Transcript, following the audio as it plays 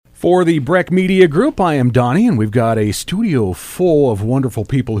For the Breck Media Group, I am Donnie, and we've got a studio full of wonderful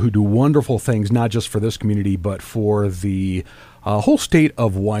people who do wonderful things, not just for this community, but for the whole state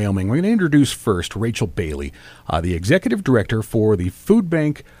of Wyoming. We're going to introduce first Rachel Bailey, the Executive Director for the Food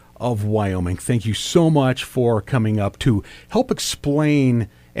Bank of Wyoming. Thank you so much for coming up to help explain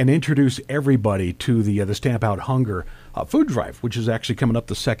and introduce everybody to the Stamp Out Hunger food drive, which is actually coming up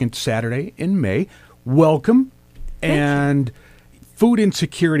the second Saturday in May. Welcome. Thank you. Food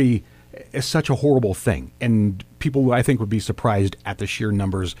insecurity is such a horrible thing, and people, I think, would be surprised at the sheer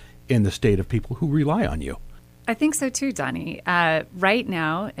numbers in the state of people who rely on you. I think so too, Donnie. Right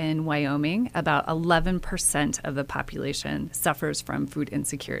now in Wyoming, about 11% of the population suffers from food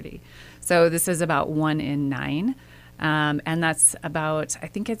insecurity. So this is about 1 in 9. And that's about, I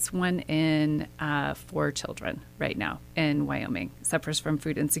think it's 1 in 4 children right now in Wyoming suffers from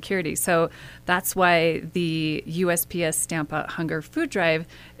food insecurity. So that's why the USPS Stamp Out Hunger Food Drive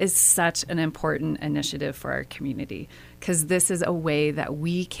is such an important initiative for our community, because this is a way that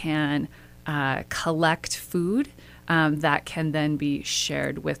we can collect food that can then be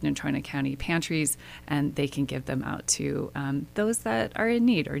shared with Natrona County pantries, and they can give them out to those that are in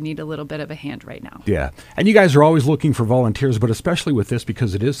need or need a little bit of a hand right now. Yeah, and you guys are always looking for volunteers, but especially with this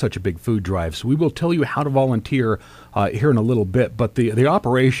because it is such a big food drive. So we will tell you how to volunteer here in a little bit, but the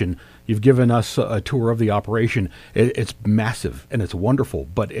operation, you've given us a tour of the operation. It's massive and it's wonderful,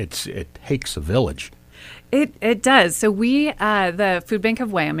 but it takes a village. It does. So we, the Food Bank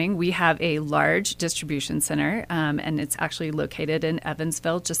of Wyoming, we have a large distribution center, and it's actually located in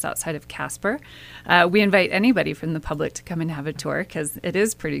Evansville, just outside of Casper. We invite anybody from the public to come and have a tour, because it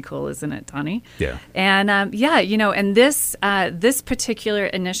is pretty cool, isn't it, Donnie? Yeah. And and this particular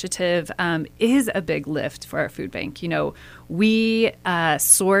initiative is a big lift for our food bank. We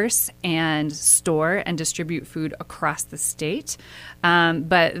source and store and distribute food across the state,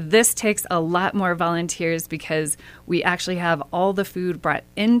 but this takes a lot more volunteers because we actually have all the food brought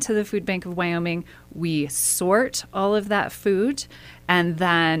into the Food Bank of Wyoming. We sort all of that food, and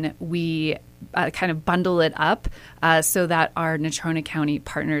then we kind of bundle it up so that our Natrona County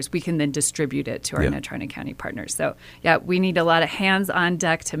partners, we can then distribute it to our Natrona County partners. So, we need a lot of hands on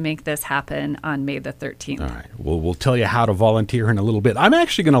deck to make this happen on May the 13th. All right. Well, we'll tell you how to volunteer in a little bit. I'm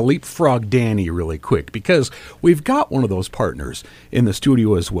actually going to leapfrog Danny really quick because we've got one of those partners in the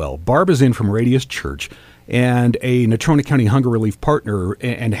studio as well. Barb is in from Radius Church and a Natrona County Hunger Relief partner,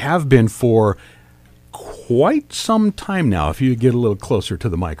 and have been for quite some time now, if you get a little closer to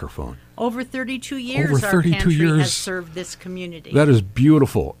the microphone. Over 32 years, Over 32 our pantry years. has served this community. That is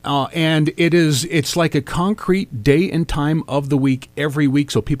beautiful. And it's like a concrete day and time of the week every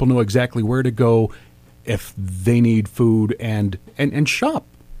week, so people know exactly where to go if they need food and shop.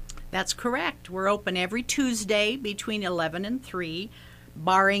 That's correct. We're open every Tuesday between 11 and 3,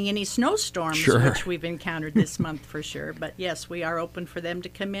 barring any snowstorms, which we've encountered this month for sure. But yes, we are open for them to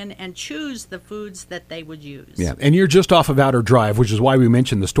come in and choose the foods that they would use. Yeah, and you're just off of Outer Drive, which is why we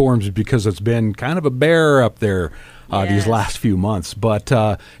mentioned the storms, because it's been kind of a bear up there these last few months. But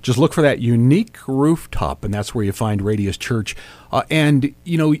just look for that unique rooftop, and that's where you find Radius Church. And,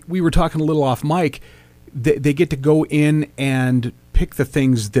 we were talking a little off mic. They get to go in and pick the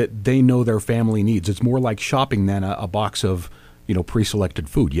things that they know their family needs. It's more like shopping than a box of pre-selected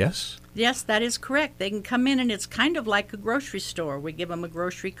food, yes? Yes, that is correct. They can come in, and it's kind of like a grocery store. We give them a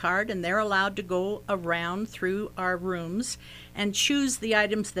grocery card, and they're allowed to go around through our rooms and choose the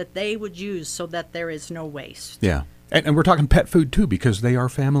items that they would use so that there is no waste. Yeah. And we're talking pet food, too, because they are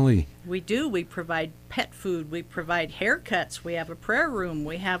family. We do. We provide pet food. We provide haircuts. We have a prayer room.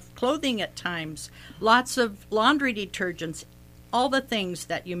 We have clothing at times, lots of laundry detergents, all the things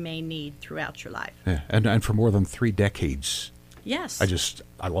that you may need throughout your life. Yeah. And for more than 3 decades. Yes.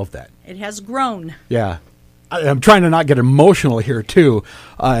 I love that. It has grown. Yeah. I'm trying to not get emotional here, too.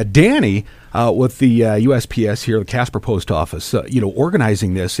 Danny, with the USPS here, the Casper Post Office,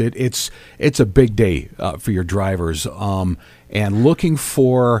 organizing this, it's a big day for your drivers, and looking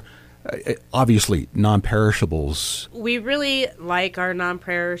for, obviously, non-perishables. We really like our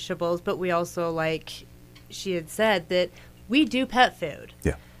non-perishables, but we also, like she had said, that we do pet food.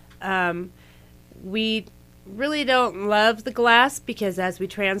 Yeah. We really don't love the glass because as we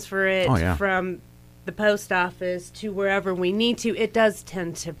transfer it from the post office to wherever we need to, it does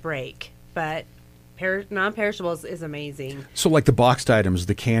tend to break. But non-perishables is amazing. So like the boxed items,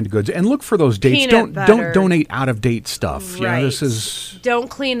 the canned goods, and look for those dates. Peanut butter. Don't donate out-of-date stuff. Right. Don't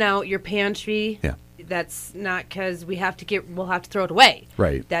clean out your pantry. Yeah. That's not because we'll have to throw it away.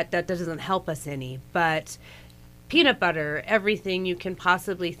 Right. That doesn't help us any. But peanut butter, everything you can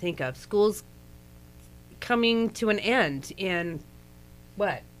possibly think of. School's coming to an end in,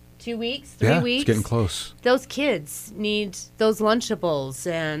 2 weeks, 3 weeks. It's getting close. Those kids need those Lunchables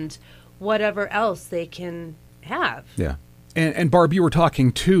and whatever else they can have. Yeah. And Barb, you were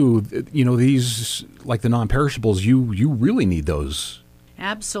talking too, these, like the non-perishables, you really need those.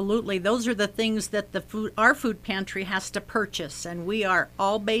 Absolutely. Those are the things that our food pantry has to purchase, and we are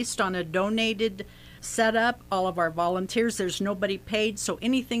all based on a donated setup. All of our volunteers, there's nobody paid, so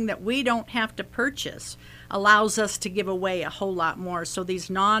anything that we don't have to purchase allows us to give away a whole lot more. So these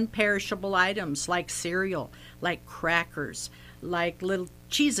non-perishable items like cereal, like crackers, like little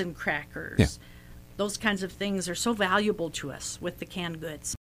cheese and crackers, those kinds of things are so valuable to us with the canned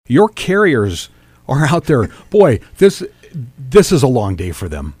goods. Your carriers are out there. Boy, this is a long day for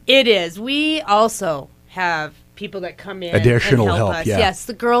them. It is. We also have people that come in additional and help help us. Yeah. Yes,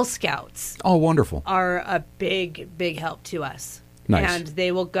 the Girl Scouts. Oh, wonderful. Are a big help to us. Nice. And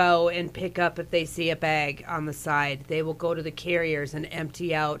they will go and pick up if they see a bag on the side. They will go to the carriers and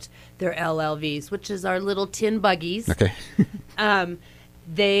empty out their LLVs, which is our little tin buggies. Okay.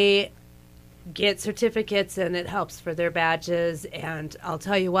 They get certificates, and it helps for their badges. And I'll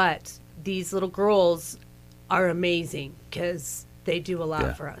tell you what, these little girls are amazing because they do a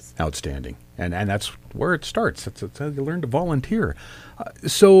lot for us. Outstanding. And that's where it starts. It's how you learn to volunteer.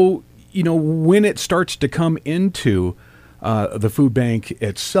 So, when it starts to come into the food bank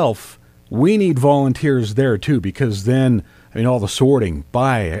itself, we need volunteers there too, because then, all the sorting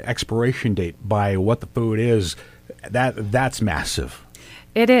by expiration date, by what the food is, that's massive.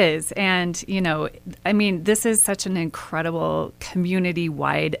 It is. And, this is such an incredible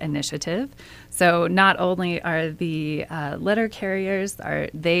community-wide initiative. So not only are the letter carriers,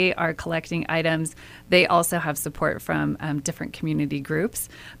 they are collecting items, they also have support from different community groups.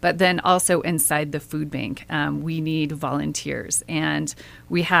 But then also inside the food bank, we need volunteers. And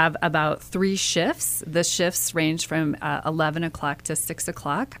we have about 3 shifts. The shifts range from 11 o'clock to 6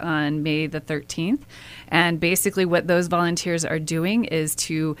 o'clock on May the 13th. And basically what those volunteers are doing is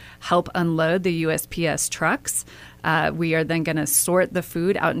to help unload the USPS trucks. We are then going to sort the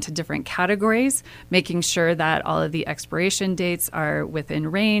food out into different categories, making sure that all of the expiration dates are within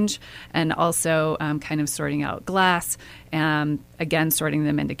range, and also kind of sorting out glass, again, sorting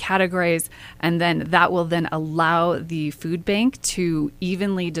them into categories. And then that will then allow the food bank to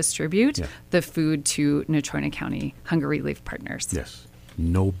evenly distribute the food to Natrona County Hunger Relief Partners. Yes.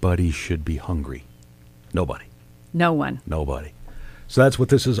 Nobody should be hungry. Nobody. No one. Nobody. So that's what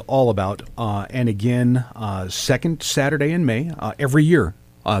this is all about. And again, second Saturday in May, every year,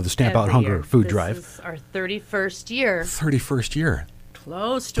 the Stamp Out Hunger Food Drive. This is our 31st year. 31st year.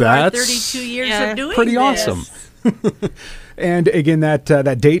 Close to our 32 years of doing pretty this. Awesome. And again,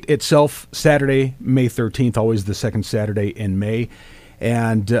 that date itself, Saturday, May 13th, always the second Saturday in May.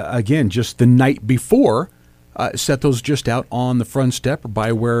 And again, just the night before, set those just out on the front step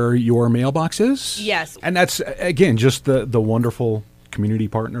by where your mailbox is. Yes. And that's, again, just the wonderful community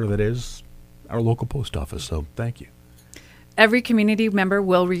partner that is our local post office. So thank you. Every community member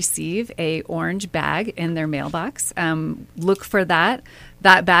will receive a orange bag in their mailbox. Look for that.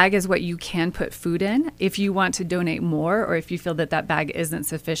 That bag is what you can put food in. If you want to donate more, or if you feel that bag isn't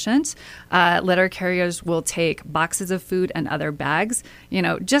sufficient, letter carriers will take boxes of food and other bags.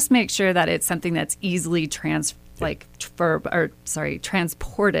 Just make sure that it's something that's easily transported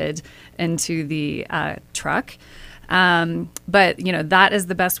into the truck. But that is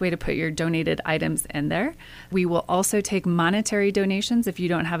the best way to put your donated items in there. We will also take monetary donations if you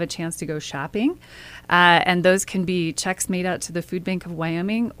don't have a chance to go shopping. And those can be checks made out to the Food Bank of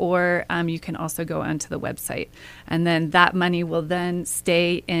Wyoming, or you can also go onto the website. And then that money will then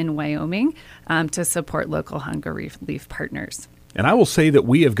stay in Wyoming to support local hunger relief partners. And I will say that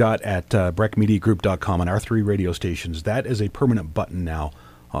we have got at breckmediagroup.com on our 3 radio stations, that is a permanent button now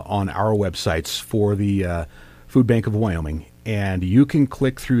on our websites for the Food Bank of Wyoming, and you can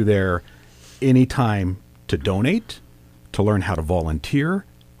click through there anytime to donate, to learn how to volunteer,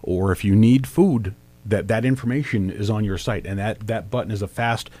 or if you need food, that information is on your site, and that button is a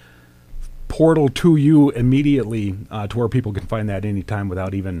fast portal to you immediately to where people can find that anytime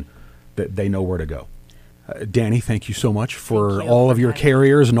without even that they know where to go. Danny, thank you so much for all of your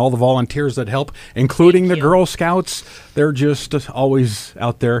carriers and all the volunteers that help, including the Girl Scouts. They're just always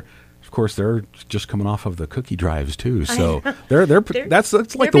out there. Of course, they're just coming off of the cookie drives too, so that's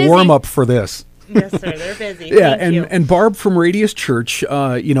like the warm up for this. Yes, sir. They're busy. Yeah, and Barb from Radius Church,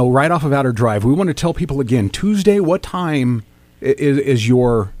 right off of Outer Drive. We want to tell people again, Tuesday. What time is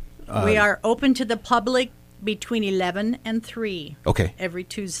your? We are open to the public between 11 and 3. Okay. Every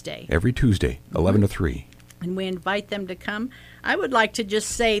Tuesday. 11 to 3. And we invite them to come. I would like to just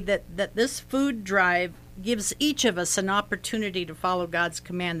say that this food drive gives each of us an opportunity to follow God's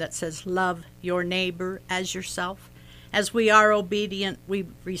command that says, love your neighbor as yourself. As we are obedient, we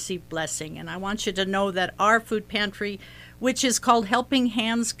receive blessing. And I want you to know that our food pantry, which is called Helping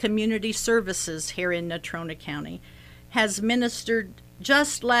Hands Community Services here in Natrona County, has ministered.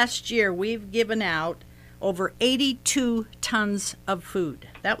 Just last year, we've given out over 82 tons of food.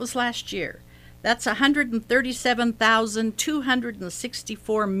 That was last year. That's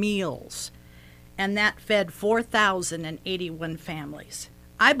 137,264 meals. And that fed 4,081 families.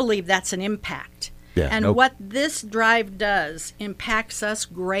 I believe that's an impact. Yeah, and what this drive does impacts us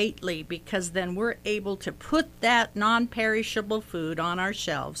greatly, because then we're able to put that non-perishable food on our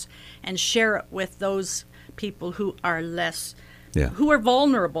shelves and share it with those people who are less, who are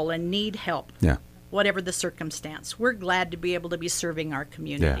vulnerable and need help, whatever the circumstance. We're glad to be able to be serving our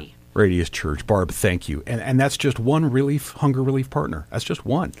community. Yeah. Radius Church. Barb, thank you. And that's just one hunger relief partner. That's just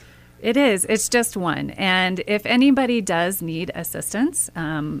one. It is. It's just one. And if anybody does need assistance,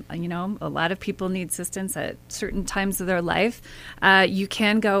 you know, a lot of people need assistance at certain times of their life, you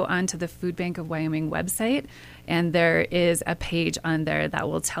can go onto the Food Bank of Wyoming website, and there is a page on there that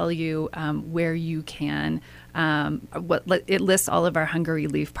will tell you where you can, it lists all of our hunger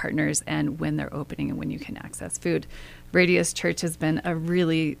relief partners and when they're opening and when you can access food. Radius Church has been a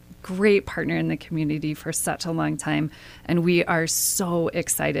really great partner in the community for such a long time, and we are so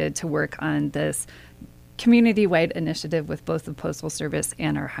excited to work on this community-wide initiative with both the Postal Service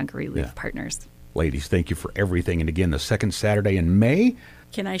and our hunger relief partners. Ladies, thank you for everything. And again, the second Saturday in May.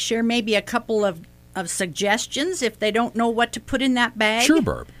 Can I share maybe a couple of suggestions if they don't know what to put in that bag? Sure,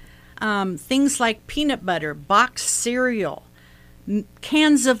 Barb. Things like peanut butter, boxed cereal,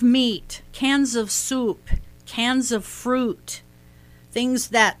 cans of meat, cans of soup, cans of fruit, things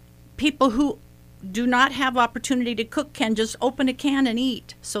that people who do not have opportunity to cook can just open a can and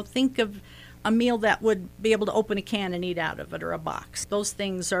eat. So think of a meal that would be able to open a can and eat out of it, or a box. Those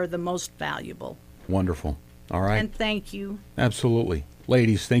things are the most valuable. Wonderful. All right. And thank you. Absolutely.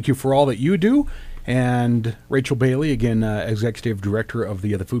 Ladies, thank you for all that you do. And Rachel Bailey, again, Executive Director of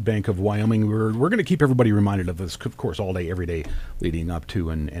the Food Bank of Wyoming. We're going to keep everybody reminded of this, of course, all day, every day leading up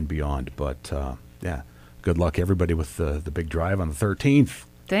to and beyond. But, good luck, everybody, with the big drive on the 13th.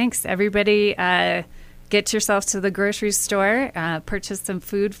 Thanks, everybody. Get yourself to the grocery store, purchase some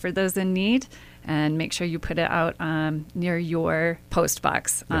food for those in need, and make sure you put it out near your post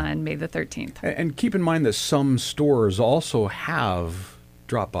box on May the 13th. And keep in mind that some stores also have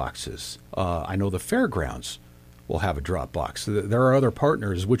drop boxes. I know the fairgrounds will have a drop box. There are other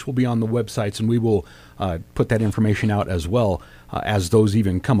partners which will be on the websites, and we will put that information out as well as those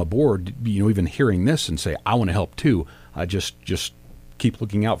even come aboard. You know, even hearing this and say, I want to help too. Just keep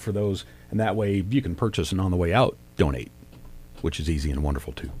looking out for those, and that way you can purchase and on the way out donate, which is easy and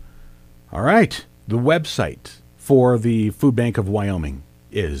wonderful too. All right, the website for the Food Bank of Wyoming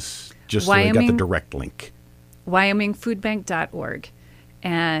is just so I got the direct link. WyomingFoodBank.org.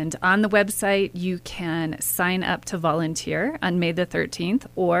 And on the website, you can sign up to volunteer on May the 13th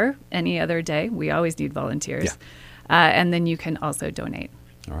or any other day. We always need volunteers. And then you can also donate.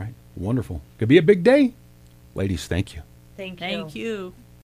 All right. Wonderful. Could be a big day. Ladies, thank you. Thank you. Thank you.